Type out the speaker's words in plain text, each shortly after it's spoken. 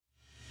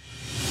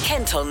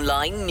Kent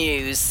Online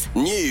News.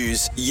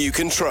 News you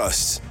can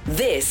trust.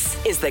 This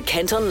is the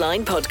Kent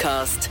Online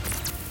Podcast.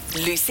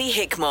 Lucy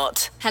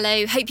Hickmott.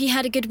 Hello, hope you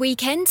had a good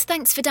weekend.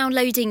 Thanks for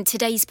downloading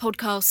today's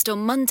podcast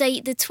on Monday,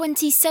 the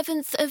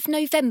 27th of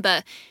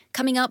November.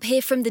 Coming up,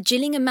 hear from the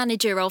Gillingham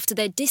manager after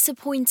their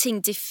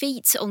disappointing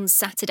defeat on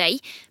Saturday.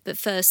 But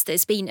first,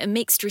 there's been a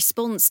mixed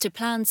response to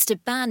plans to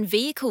ban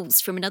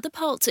vehicles from another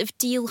part of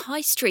Deal High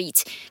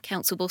Street.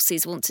 Council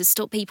bosses want to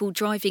stop people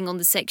driving on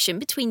the section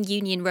between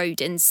Union Road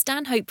and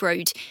Stanhope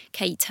Road.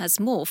 Kate has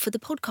more for the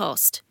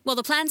podcast. Well,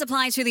 the plans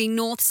apply to the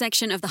north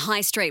section of the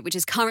High Street, which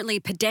is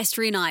currently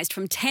pedestrianised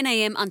from 10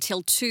 a.m.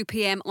 until 2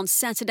 p.m. on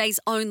Saturdays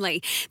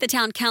only. The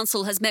Town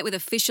Council has met with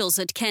officials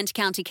at Kent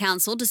County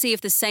Council to see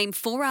if the same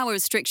 4-hour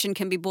restriction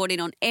can be brought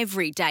in on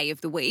every day of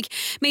the week.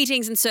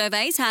 Meetings and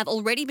surveys have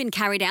already been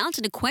carried out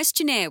and a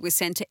questionnaire was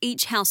sent to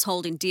each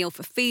household in Deal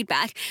for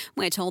feedback.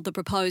 We're told the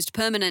proposed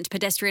permanent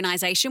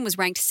pedestrianisation was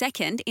ranked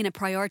second in a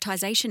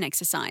prioritisation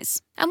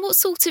exercise. And what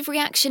sort of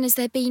reaction has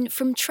there been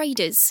from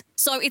traders?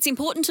 So it's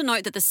important to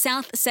note that the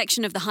south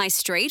section of the High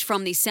Street,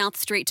 from the South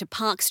Street to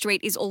Park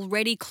Street, is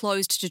already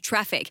closed to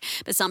traffic.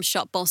 But some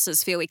shop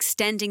bosses feel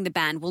extending the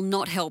ban will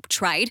not help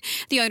trade.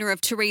 The owner of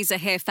Teresa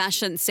Hair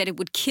Fashion said it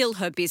would kill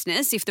her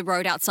business if the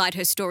road outside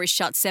her store is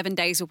shut 7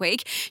 days a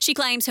week. She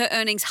claims her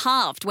earnings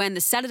halved when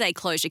the Saturday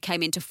closure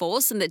came into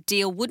force and that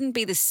Deal wouldn't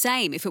be the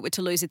same if it were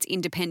to lose its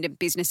independent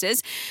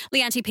businesses.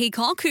 Leanti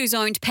Peacock, who's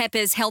owned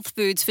Pepper's Health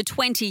Foods for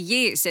 20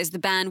 years, says the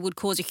ban would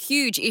cause a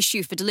huge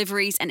issue for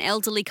deliveries and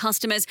elderly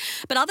customers.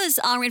 But others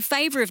are in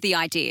favour of the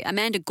idea.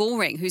 Amanda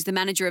Goring, who's the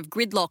manager of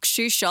Gridlock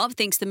Shoe Shop,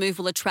 thinks the move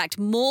will attract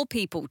more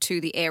people to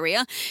the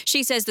area.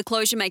 She says the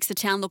closure makes the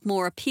town look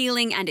more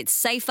appealing and it's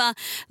safer.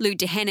 Lou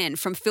Dehennen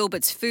from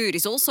Filbert's Food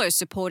is also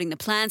supporting the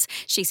plans.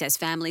 She says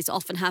families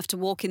often have to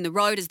walk in the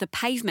road as the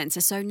pavements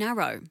are so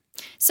narrow.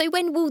 So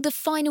when will the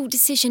final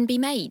decision be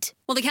made?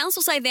 Well, the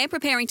council say they're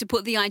preparing to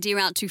put the idea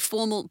out to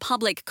formal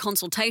public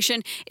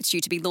consultation. It's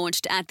due to be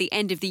launched at the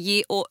end of the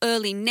year or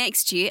early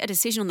next year. A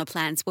decision on the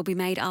plans will be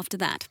made after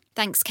that.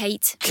 Thanks,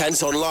 Kate.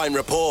 Kent Online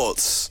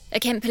reports. A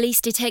Kent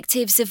police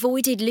detective's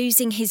avoided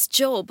losing his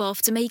job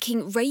after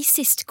making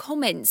racist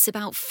comments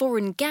about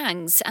foreign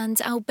gangs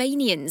and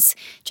Albanians.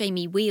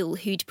 Jamie Wheel,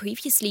 who'd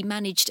previously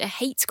managed a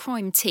hate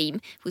crime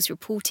team, was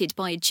reported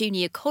by a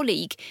junior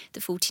colleague. The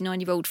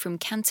 49-year-old from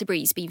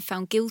Canterbury's been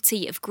found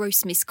guilty of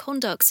gross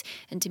misconduct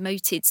and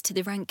demoted to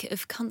the rank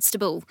of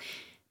constable.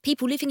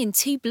 People living in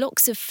 2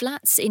 blocks of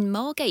flats in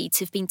Margate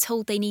have been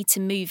told they need to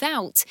move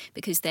out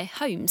because their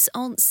homes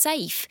aren't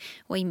safe.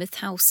 Weymouth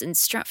House and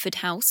Stratford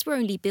House were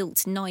only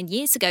built 9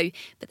 years ago,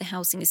 but the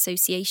housing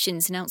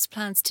associations announced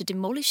plans to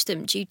demolish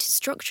them due to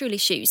structural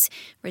issues.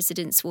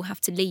 Residents will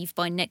have to leave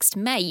by next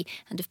May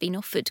and have been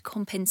offered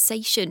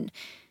compensation.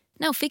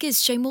 Now,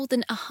 figures show more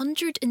than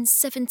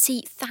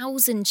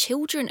 170,000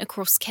 children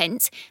across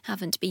Kent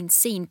haven't been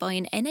seen by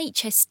an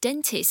NHS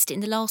dentist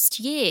in the last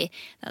year.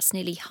 That's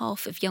nearly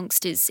half of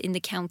youngsters in the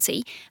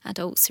county.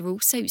 Adults are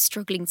also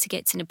struggling to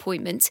get an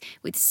appointment,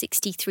 with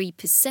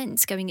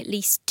 63% going at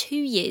least 2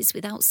 years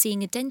without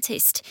seeing a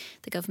dentist.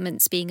 The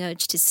government's being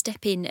urged to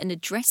step in and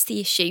address the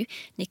issue.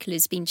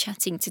 Nicola's been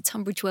chatting to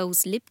Tunbridge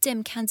Wells Lib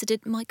Dem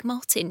candidate Mike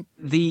Martin.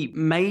 The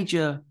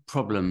major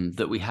problem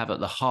that we have at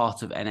the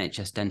heart of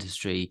NHS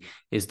dentistry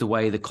is the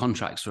way the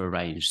contracts are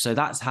arranged. So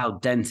that's how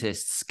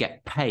dentists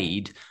get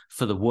paid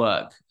for the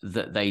work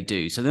that they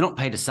do. So they're not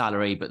paid a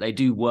salary, but they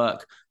do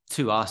work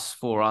to us,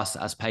 for us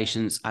as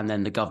patients, and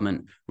then the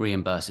government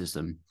reimburses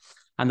them.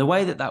 And the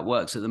way that that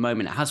works at the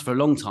moment, it has for a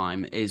long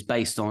time, is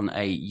based on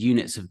a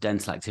units of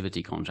dental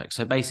activity contract.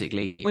 So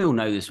basically, we all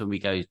know this when we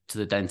go to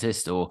the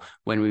dentist or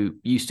when we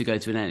used to go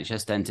to an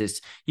NHS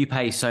dentist, you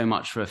pay so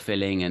much for a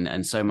filling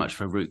and so much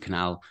for a root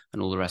canal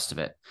and all the rest of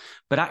it.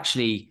 But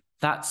actually,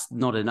 that's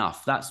not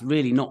enough. That's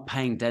really not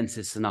paying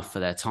dentists enough for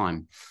their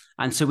time.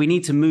 And so we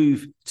need to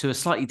move to a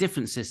slightly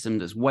different system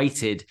that's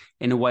weighted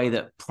in a way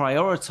that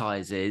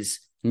prioritizes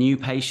new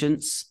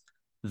patients,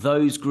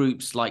 those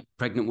groups like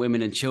pregnant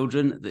women and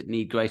children that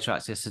need greater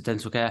access to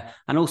dental care,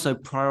 and also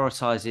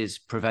prioritises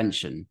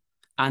prevention.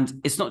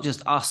 And it's not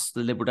just us,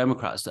 the Liberal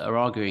Democrats, that are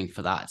arguing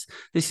for that.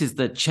 This is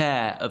the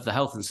chair of the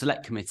Health and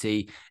Select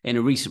Committee in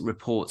a recent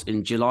report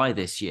in July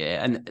this year.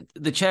 And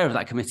the chair of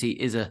that committee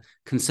is a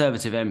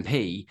Conservative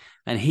MP,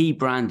 and he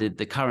branded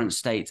the current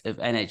state of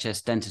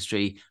NHS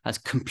dentistry as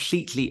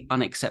completely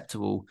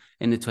unacceptable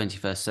in the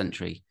 21st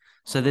century.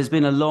 So there's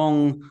been a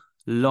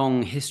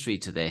long history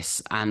to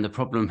this, and the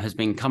problem has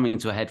been coming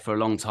to a head for a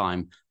long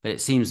time, but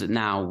it seems that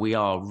now we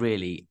are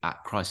really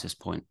at crisis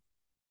point.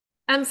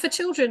 And for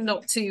children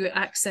not to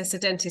access a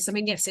dentist, I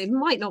mean, yes, it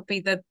might not be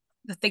the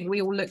thing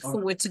we all look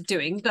forward to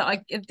doing,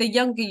 but the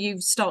younger you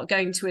start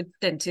going to a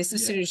dentist,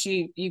 as soon as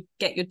you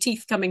get your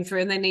teeth coming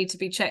through and they need to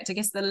be checked, I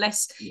guess the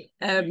less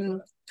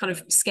kind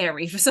of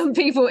scary for some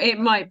people it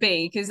might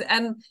be, because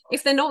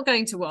if they're not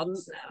going to one,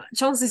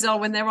 chances are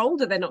when they're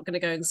older they're not going to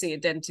go and see a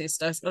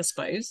dentist, I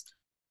suppose.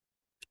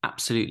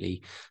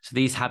 Absolutely. So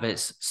these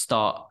habits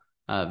start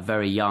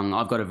very young.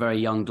 I've got a very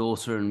young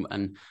daughter,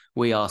 and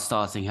we are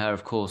starting her,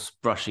 of course,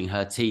 brushing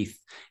her teeth.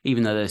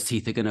 Even though those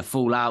teeth are going to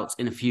fall out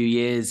in a few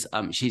years,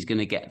 she's going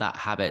to get that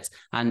habit.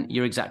 And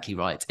you're exactly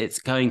right. It's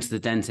going to the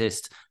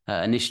dentist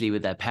initially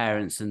with their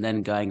parents and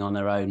then going on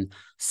their own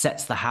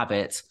sets the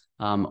habit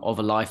of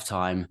a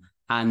lifetime.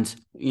 And,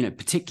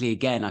 particularly,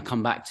 again, I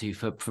come back to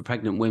for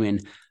pregnant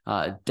women,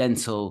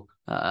 dental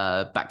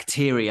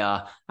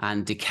bacteria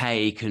and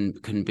decay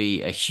can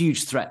be a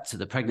huge threat to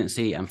the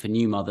pregnancy and for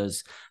new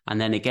mothers.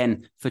 And then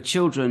again, for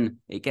children,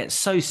 it gets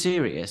so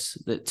serious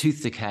that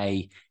tooth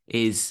decay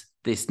is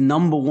this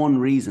number one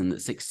reason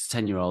that 6 to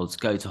 10-year-olds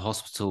go to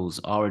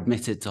hospitals, are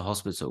admitted to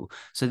hospital.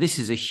 So this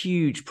is a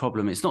huge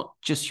problem. It's not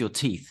just your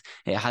teeth.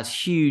 It has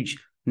huge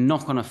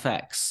knock-on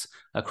effects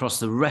across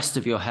the rest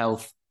of your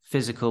health,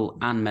 physical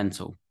and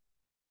mental.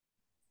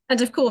 And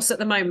of course, at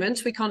the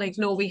moment, we can't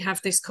ignore we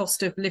have this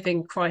cost of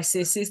living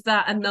crisis. Is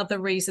that another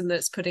reason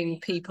that's putting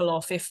people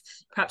off? If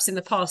perhaps in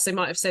the past they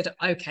might have said,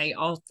 OK,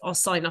 I'll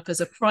sign up as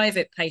a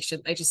private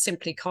patient, they just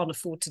simply can't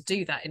afford to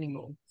do that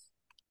anymore.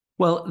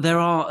 Well, there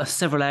are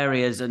several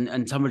areas,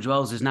 and Tunbridge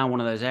Wells is now one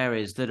of those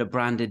areas that are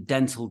branded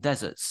dental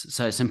deserts.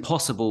 So it's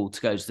impossible to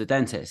go to the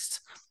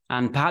dentist.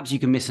 And perhaps you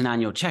can miss an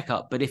annual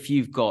checkup, but if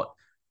you've got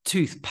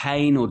tooth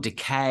pain or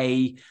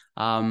decay,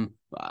 for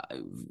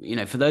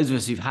those of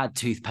us who've had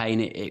tooth pain,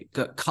 it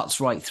cuts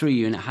right through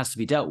you and it has to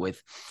be dealt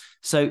with.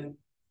 So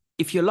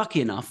if you're lucky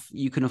enough,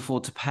 you can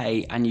afford to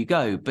pay and you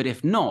go. But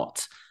if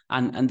not,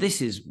 and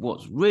this is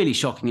what's really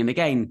shocking, and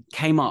again,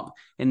 came up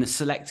in the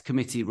Select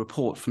Committee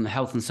report from the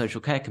Health and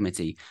Social Care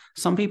Committee,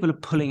 some people are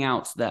pulling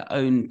out their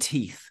own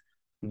teeth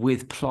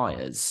with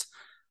pliers.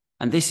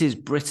 And this is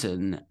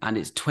Britain and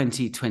it's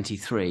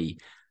 2023.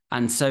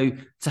 And so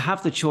to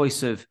have the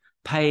choice of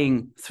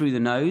paying through the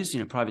nose,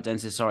 private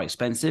dentists are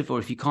expensive, or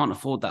if you can't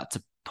afford that,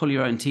 to pull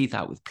your own teeth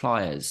out with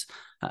pliers.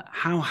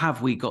 How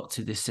have we got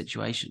to this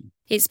situation?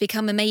 It's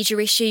become a major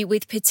issue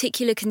with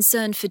particular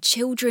concern for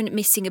children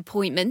missing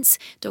appointments.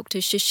 Dr.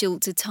 Sushil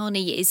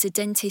Dattani is a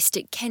dentist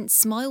at Kent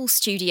Smile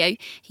Studio.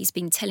 He's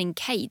been telling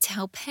Kate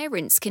how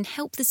parents can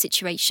help the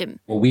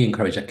situation. What we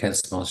encourage at Kent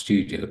Smile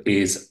Studio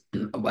is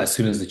as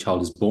soon as the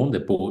child is born,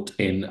 they're brought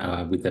in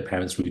with their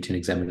parents' routine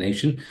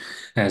examination.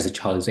 As the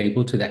child is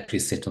able to, they actually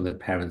sit on their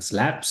parents'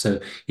 lap.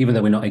 So even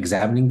though we're not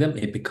examining them,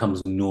 it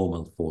becomes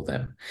normal for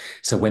them.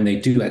 So when they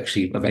do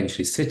actually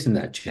eventually sit in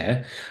that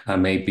chair,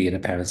 maybe in a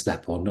parent's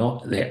lap or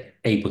not, they're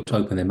able to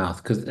open their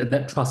mouth because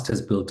that trust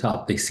has built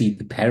up. They see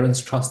the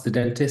parents trust the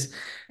dentist,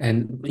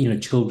 and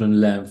children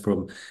learn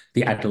from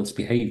the adult's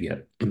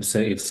behavior. So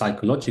if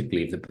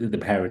psychologically the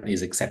parent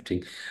is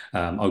accepting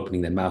opening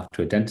their mouth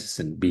to a dentist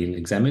and being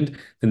examined,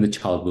 then the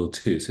child will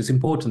too. So it's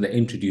important they're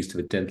introduced to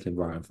a dental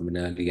environment from an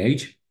early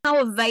age. How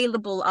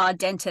available are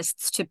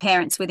dentists to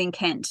parents within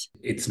Kent?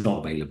 It's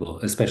not available,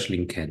 especially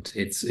in Kent.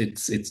 It's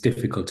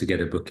difficult to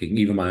get a booking.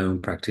 Even my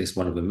own practice,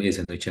 one of them is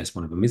NHS,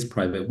 one of them is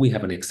private. We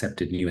haven't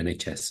accepted new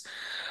NHS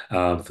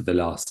for the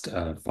last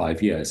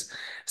 5 years.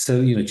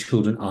 So,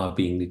 children are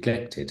being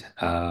neglected.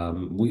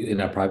 In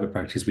our private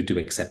practice, we do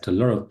accept a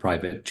lot of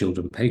private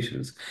children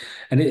patients.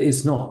 And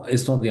it's not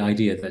the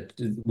idea that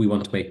we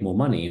want to make more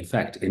money. In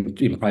fact,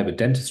 in private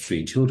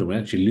dentistry, children will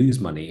actually lose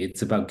money.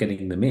 It's about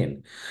getting them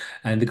in.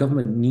 And the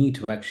government need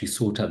to actually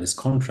sort out this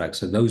contract.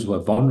 So those who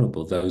are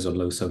vulnerable, those on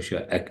low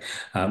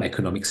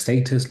socio-economic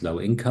status, low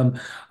income,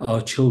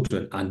 our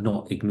children are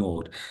not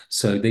ignored.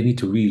 So they need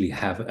to really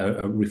have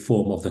a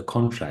reform of the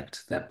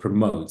contract that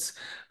promotes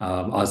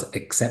us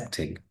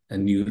accepting a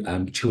new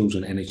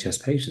children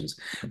NHS patients,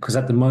 because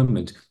at the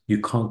moment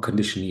you can't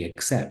conditionally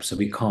accept. So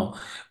we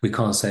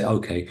can't say,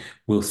 okay,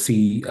 we'll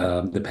see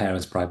the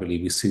parents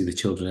privately, we see the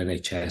children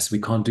NHS. We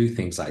can't do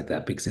things like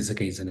that because it's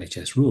against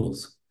NHS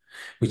rules,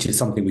 which is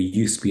something we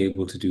used to be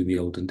able to do in the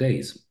olden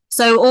days.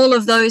 So all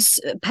of those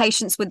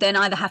patients would then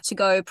either have to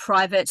go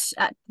private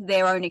at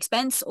their own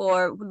expense,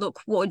 or look,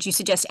 what would you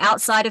suggest,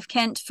 outside of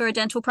Kent for a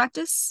dental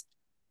practice?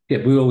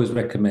 Yeah, we always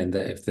recommend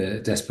that if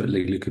they're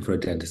desperately looking for a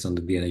dentist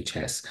under the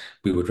NHS,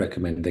 we would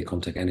recommend they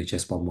contact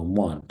NHS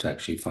 111 to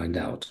actually find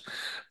out.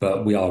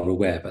 But we are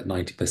aware that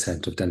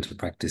 90% of dental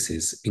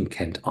practices in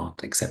Kent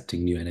aren't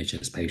accepting new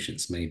NHS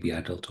patients, maybe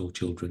adult or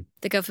children.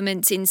 The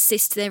government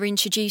insists they're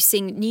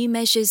introducing new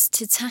measures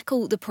to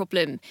tackle the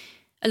problem.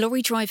 A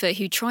lorry driver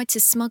who tried to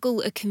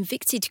smuggle a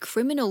convicted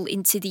criminal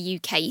into the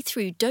UK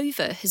through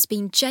Dover has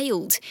been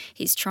jailed.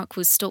 His truck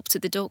was stopped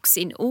at the docks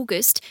in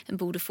August and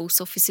Border Force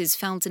officers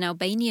found an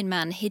Albanian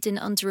man hidden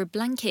under a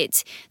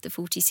blanket. The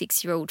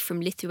 46-year-old from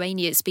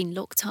Lithuania has been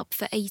locked up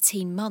for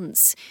 18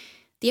 months.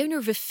 The owner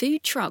of a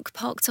food truck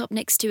parked up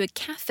next to a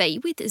cafe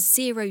with a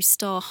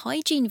 0-star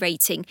hygiene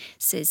rating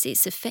says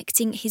it's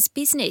affecting his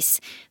business.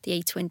 The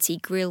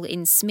A20 Grill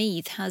in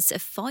Smeeth has a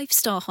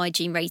 5-star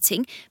hygiene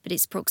rating, but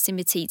its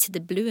proximity to the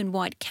Blue and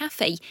White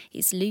Cafe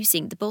is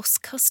losing the boss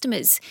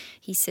customers.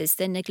 He says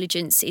their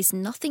negligence is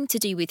nothing to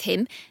do with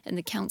him, and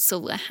the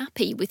council are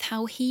happy with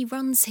how he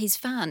runs his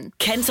van.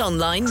 Kent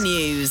Online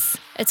News.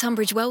 A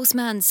Tunbridge Wells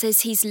man says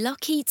he's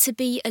lucky to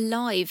be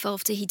alive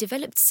after he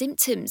developed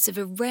symptoms of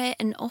a rare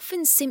and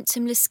often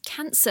symptomless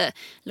cancer.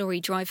 Lorry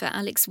driver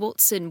Alex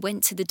Watson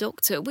went to the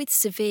doctor with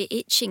severe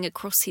itching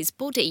across his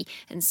body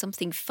and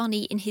something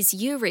funny in his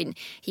urine.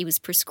 He was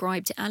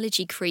prescribed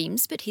allergy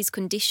creams, but his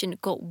condition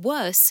got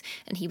worse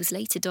and he was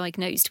later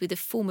diagnosed with a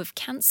form of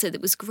cancer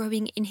that was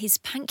growing in his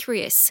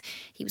pancreas.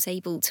 He was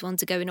able to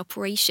undergo an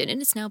operation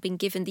and has now been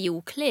given the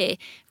all clear.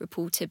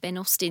 Reporter Ben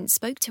Austin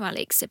spoke to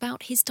Alex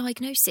about his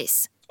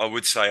diagnosis. I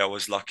would say I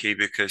was lucky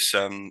because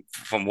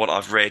from what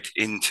I've read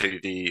into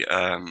the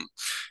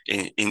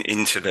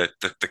into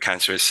the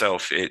cancer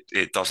itself,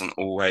 it doesn't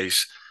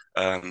always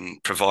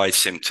provide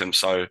symptoms.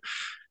 So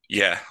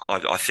yeah,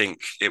 I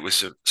think it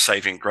was a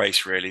saving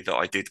grace really that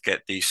I did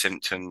get these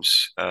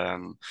symptoms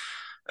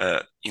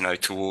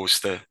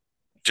towards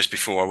just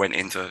before I went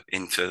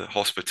into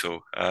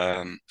hospital,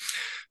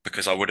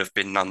 because I would have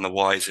been none the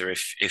wiser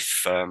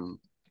if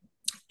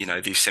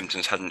these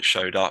symptoms hadn't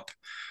showed up.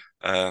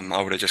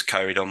 I would have just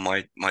carried on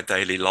my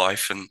daily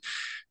life, and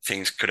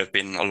things could have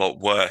been a lot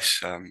worse.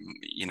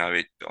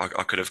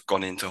 I could have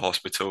gone into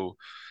hospital,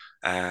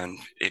 and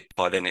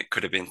by then it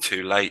could have been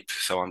too late.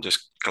 So I'm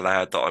just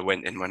glad that I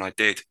went in when I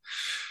did.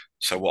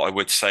 So what I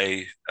would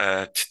say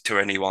to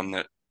anyone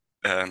that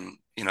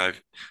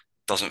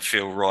doesn't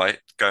feel right,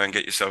 go and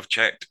get yourself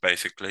checked.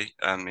 Basically,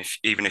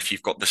 even if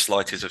you've got the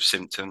slightest of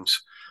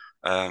symptoms,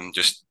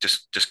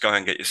 just go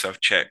and get yourself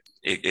checked.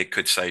 It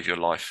could save your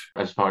life.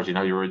 As far as you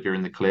know, you're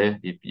in the clear.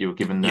 You're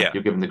given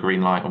the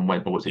green light on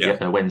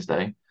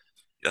Wednesday.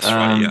 That's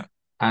right. Yeah.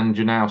 And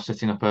you're now you've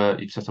set up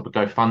a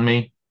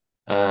GoFundMe.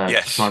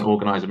 Yes. To try and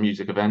organise a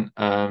music event.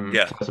 Tell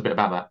us a bit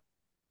about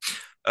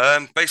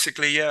that.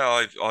 Basically,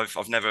 yeah,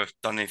 I've never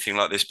done anything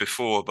like this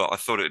before, but I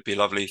thought it'd be a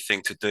lovely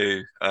thing to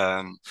do,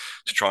 to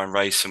try and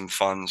raise some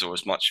funds or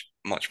as much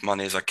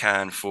money as I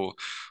can for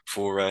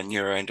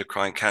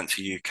Neuroendocrine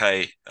Cancer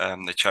UK,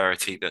 the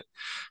charity that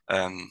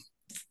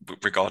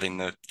regarding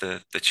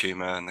the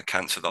tumour and the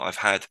cancer that I've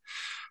had.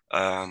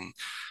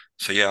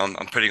 So yeah,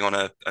 I'm putting on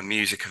a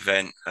music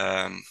event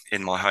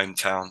in my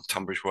hometown,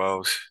 Tunbridge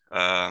Wells.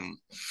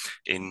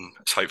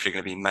 It's hopefully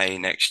going to be May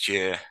next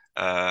year.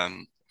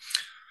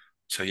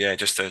 So yeah,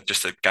 just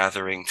a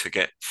gathering to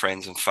get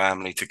friends and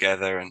family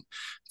together and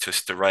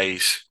just to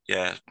raise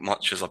as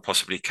much as I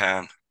possibly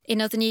can. In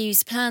other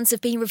news, plans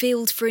have been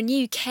revealed for a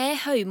new care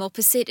home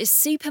opposite a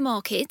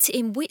supermarket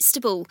in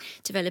Whitstable.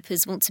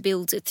 Developers want to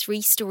build a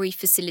 3-storey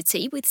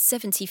facility with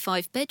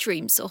 75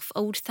 bedrooms off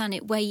Old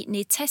Thanet Way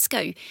near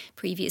Tesco.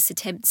 Previous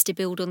attempts to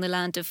build on the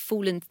land have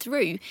fallen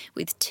through,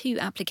 with 2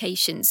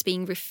 applications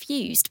being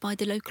refused by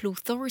the local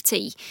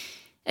authority.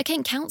 A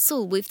Kent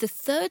council with the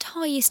 3rd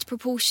highest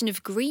proportion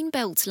of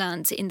greenbelt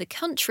land in the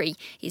country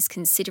is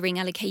considering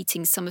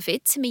allocating some of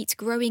it to meet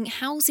growing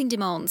housing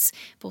demands.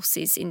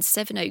 Bosses in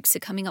Sevenoaks are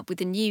coming up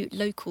with a new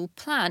local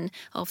plan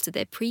after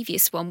their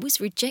previous one was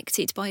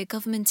rejected by a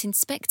government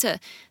inspector.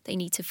 They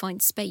need to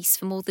find space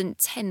for more than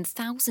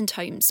 10,000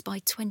 homes by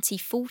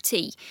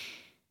 2040.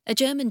 A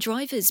German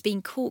driver's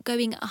been caught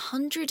going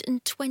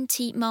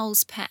 120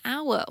 miles per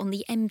hour on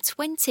the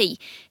M20.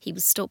 He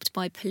was stopped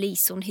by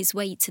police on his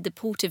way to the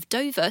port of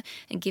Dover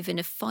and given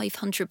a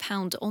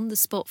 £500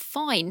 on-the-spot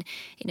fine.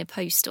 In a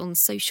post on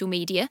social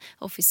media,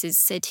 officers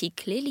said he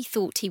clearly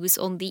thought he was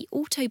on the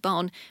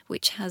Autobahn,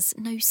 which has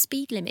no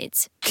speed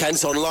limit.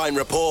 Kent Online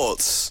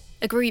reports.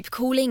 A group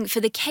calling for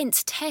the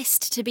Kent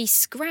test to be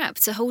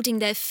scrapped are holding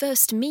their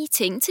first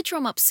meeting to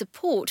drum up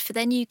support for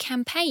their new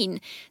campaign.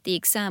 The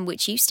exam,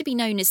 which used to be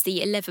known as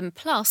the 11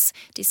 Plus,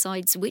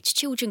 decides which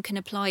children can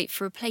apply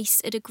for a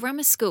place at a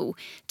grammar school.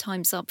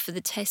 Time's Up for the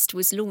test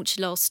was launched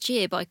last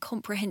year by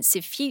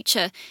Comprehensive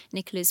Future.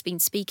 Nicola's been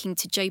speaking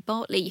to Joe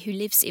Bartley, who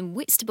lives in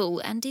Whitstable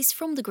and is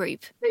from the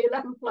group. The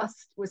 11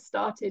 Plus was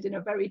started in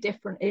a very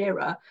different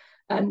era.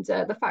 And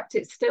the fact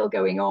it's still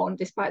going on,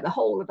 despite the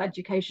whole of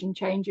education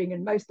changing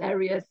and most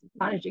areas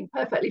managing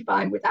perfectly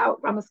fine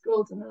without grammar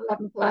schools and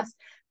 11 plus,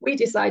 we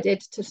decided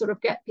to sort of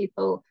get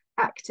people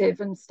active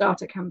and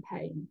start a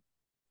campaign.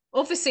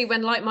 Obviously,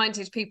 when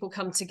like-minded people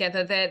come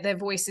together, their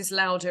voice is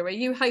louder. Are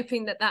you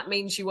hoping that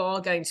means you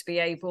are going to be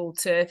able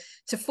to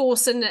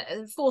force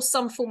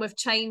some form of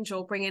change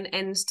or bring an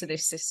end to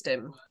this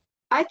system?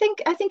 I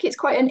think it's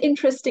quite an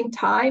interesting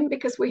time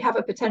because we have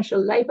a potential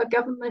Labour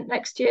government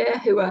next year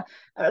who are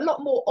a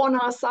lot more on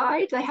our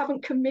side. They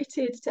haven't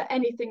committed to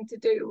anything to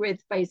do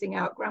with phasing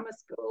out grammar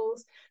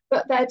schools,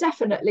 but they're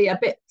definitely a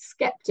bit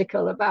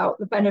sceptical about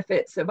the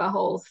benefits of a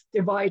whole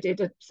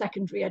divided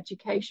secondary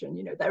education.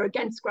 You know, they're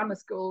against grammar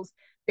schools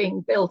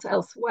being built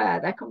elsewhere.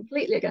 They're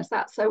completely against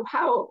that. So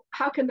how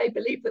can they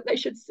believe that they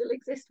should still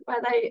exist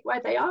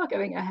where they are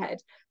going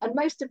ahead? And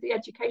most of the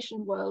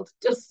education world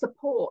does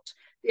support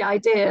the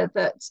idea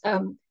that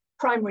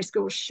primary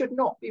schools should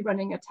not be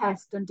running a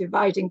test and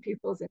dividing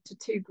pupils into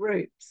 2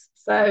 groups.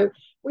 So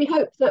we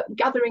hope that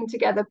gathering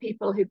together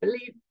people who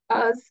believe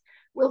us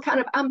will kind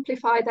of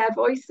amplify their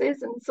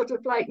voices and sort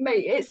of like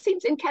me. It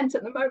seems in Kent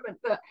at the moment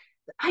that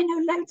I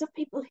know loads of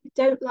people who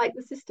don't like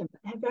the system,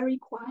 but they're very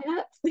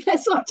quiet. They're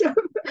sort of,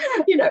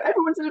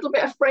 everyone's a little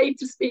bit afraid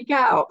to speak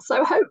out.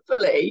 So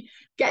hopefully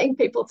getting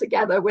people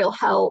together will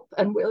help,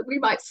 and we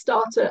might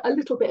start a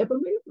little bit of a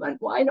movement.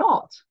 Why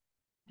not?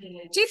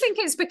 Do you think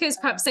it's because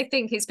perhaps they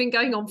think it's been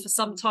going on for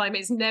some time,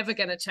 it's never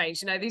going to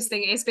change? These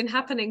things, it's been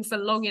happening for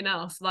long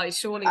enough, like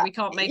surely we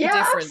can't make a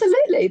difference.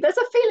 Absolutely. There's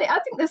a feeling, I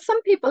think there's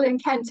some people in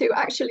Kent who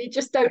actually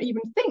just don't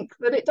even think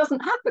that it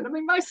doesn't happen. I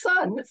mean, my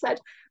son said,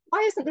 why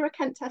isn't there a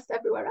Kent test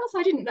everywhere else?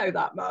 I didn't know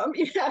that, Mum.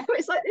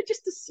 It's like they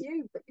just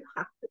assume that you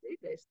have to do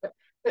this,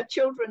 that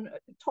children,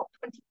 the top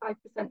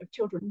 25% of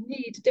children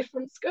need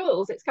different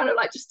schools. It's kind of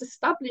like just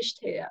established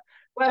here.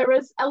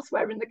 Whereas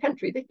elsewhere in the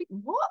country, they think,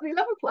 what? The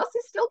 11 plus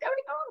is still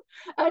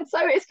going on. And so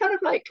it's kind of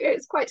like,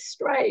 it's quite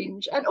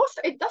strange. And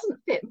also it doesn't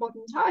fit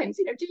modern times.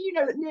 Did you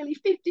know that nearly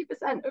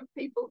 50% of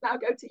people now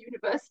go to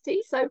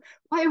university? So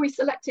why are we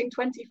selecting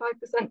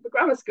 25% for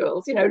grammar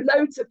schools?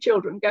 Loads of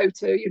children go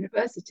to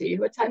university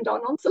who attend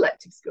our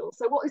non-selective schools.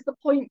 So what is the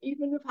point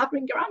even of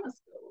having grammar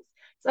schools?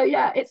 So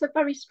yeah, it's a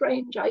very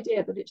strange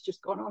idea that it's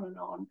just gone on and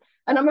on.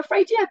 And I'm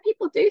afraid,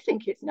 people do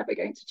think it's never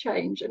going to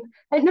change, and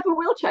it never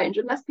will change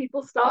unless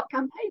people start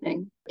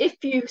campaigning. If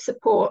you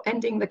support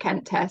ending the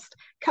Kent test,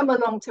 come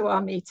along to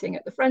our meeting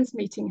at the Friends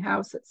Meeting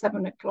House at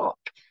 7:00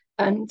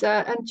 and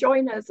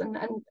join us and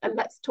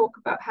let's talk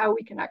about how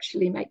we can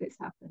actually make this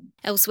happen.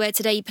 Elsewhere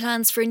today,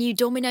 plans for a new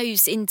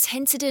Domino's in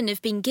Tenterden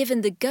have been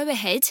given the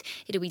go-ahead.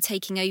 It'll be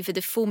taking over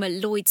the former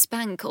Lloyds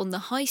Bank on the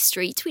High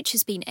Street, which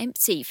has been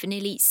empty for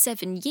nearly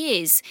 7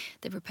 years.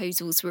 The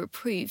proposals were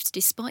approved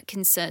despite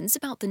concerns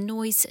about the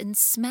noise and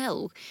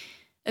smell.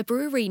 A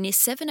brewery near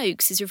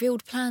Sevenoaks has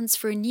revealed plans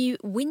for a new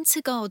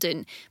winter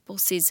garden.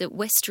 Bosses at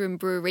Westerham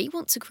Brewery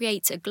want to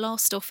create a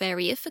glassed-off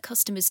area for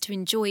customers to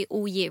enjoy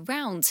all year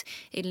round.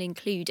 It'll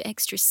include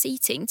extra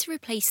seating to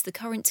replace the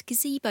current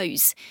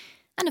gazebos.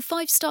 And a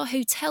 5-star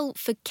hotel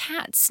for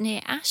cats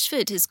near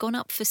Ashford has gone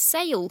up for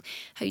sale.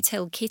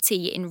 Hotel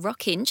Kitty in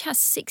Ruckinge has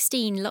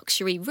 16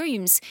 luxury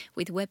rooms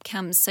with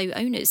webcams so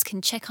owners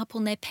can check up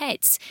on their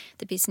pets.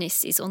 The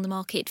business is on the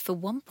market for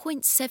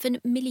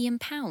 £1.7 million.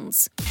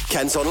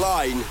 Kent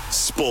Online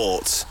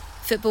Sport.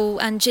 Football,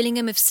 and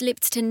Gillingham have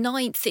slipped to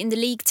 9th in the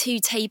League Two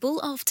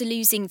table after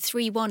losing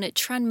 3-1 at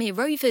Tranmere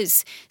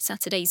Rovers.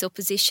 Saturday's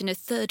opposition are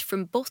third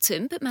from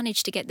bottom but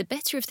managed to get the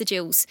better of the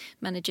Gills.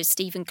 Manager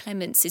Stephen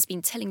Clements has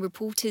been telling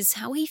reporters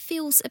how he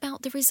feels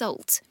about the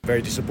result.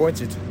 Very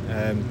disappointed.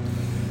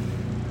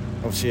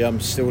 Obviously I'm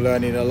still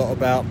learning a lot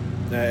about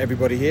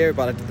everybody here,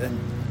 about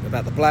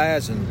the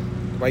players and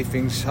the way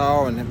things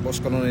are and what's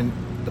gone on in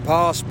the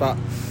past, but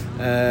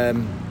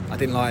I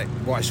didn't like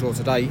what I saw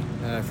today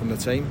from the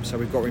team, so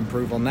we've got to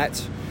improve on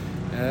that,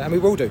 and we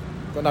will do.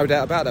 Got no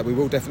doubt about that. We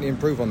will definitely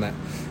improve on that.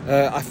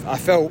 I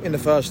felt in the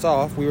first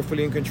half we were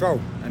fully in control,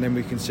 and then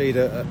we conceded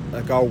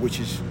a goal which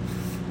is,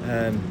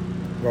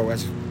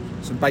 has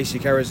some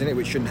basic errors in it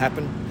which shouldn't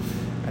happen,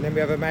 and then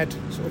we have a mad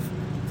sort of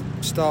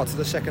start to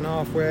the second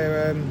half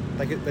where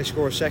they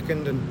score a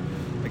second, and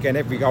again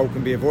every goal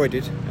can be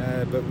avoided,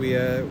 but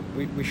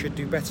we should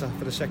do better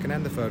for the second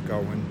and the third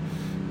goal.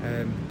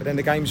 But then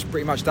the game's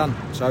pretty much done.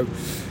 So,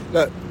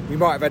 look, we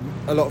might have had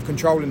a lot of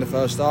control in the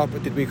first half,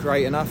 but did we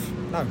create enough?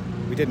 No,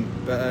 we didn't.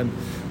 But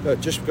look,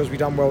 just because we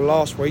done well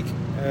last week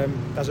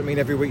doesn't mean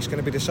every week's going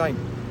to be the same.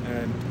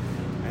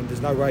 And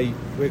there's no way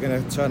we're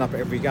going to turn up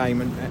at every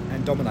game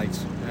and dominate.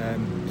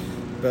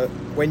 But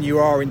when you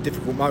are in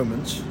difficult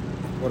moments,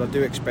 what I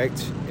do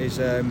expect is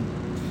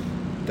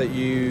that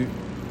you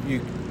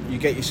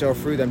get yourself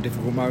through them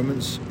difficult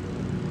moments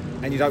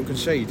and you don't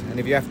concede. And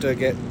if you have to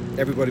get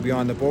everybody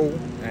behind the ball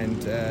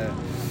and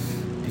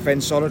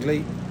defend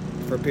solidly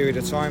for a period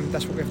of time,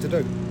 that's what we have to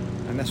do,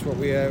 and that's what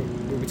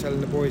we'll be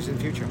telling the boys in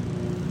the future.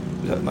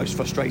 The most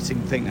frustrating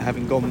thing,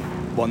 having gone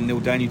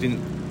 1-0 down, you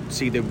didn't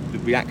see the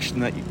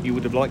reaction that you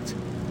would have liked?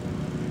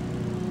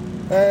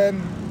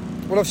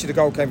 Well, obviously the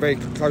goal came very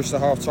close to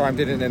half time,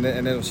 didn't it? And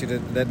then obviously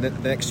the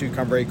next two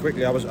come very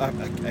quickly.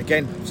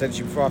 Again, said to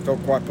you before, I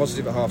felt quite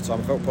positive at half time.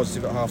 I felt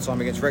positive at half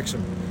time against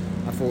Wrexham.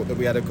 I thought that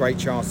we had a great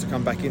chance to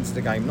come back into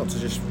the game, not to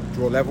just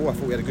draw level. I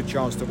thought we had a good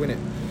chance to win it.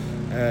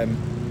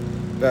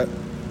 But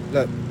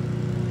look,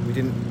 we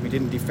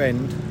didn't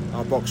defend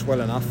our box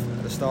well enough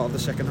at the start of the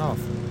second half.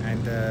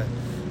 And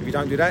if you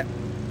don't do that,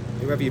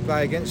 whoever you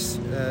play against,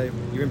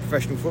 you're in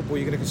professional football,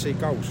 you're going to concede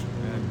goals.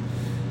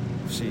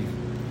 Obviously,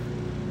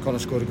 Connor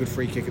scored a good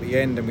free kick at the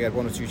end, and we had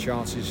one or two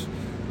chances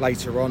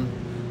later on.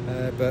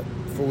 But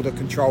for all the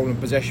control and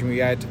possession we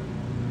had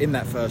in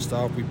that first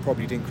half, we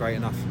probably didn't create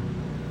enough.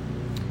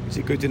 Is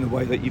it good in the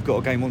way that you've got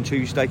a game on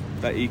Tuesday,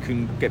 that you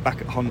can get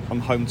back on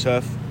home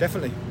turf?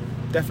 Definitely.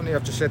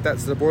 I've just said that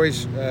to the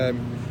boys.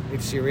 Need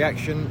to see a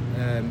reaction.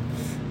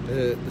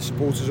 The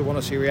supporters will want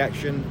to see a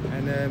reaction,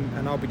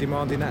 and I'll be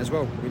demanding that as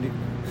well.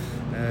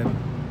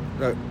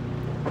 Look,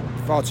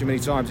 far too many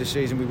times this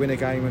season we win a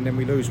game and then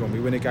we lose one. We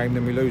win a game,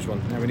 then we lose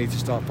one. Now we need to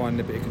start finding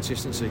a bit of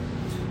consistency,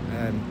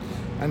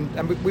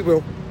 and we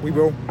will.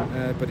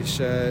 But it's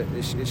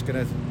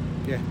going to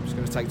it's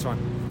going to take time.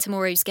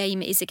 Tomorrow's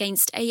game is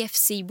against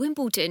AFC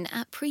Wimbledon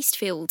at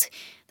Priestfield.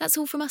 That's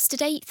all from us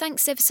today.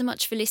 Thanks ever so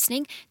much for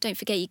listening. Don't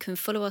forget you can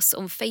follow us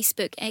on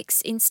Facebook,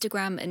 X,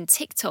 Instagram and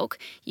TikTok.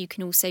 You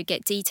can also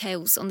get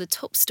details on the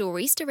top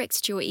stories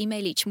directed to your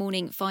email each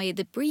morning via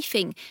The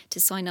Briefing. To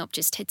sign up,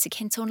 just head to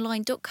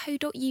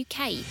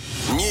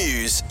kentonline.co.uk.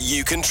 News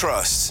you can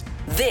trust.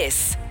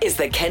 This is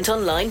the Kent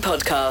Online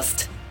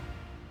Podcast.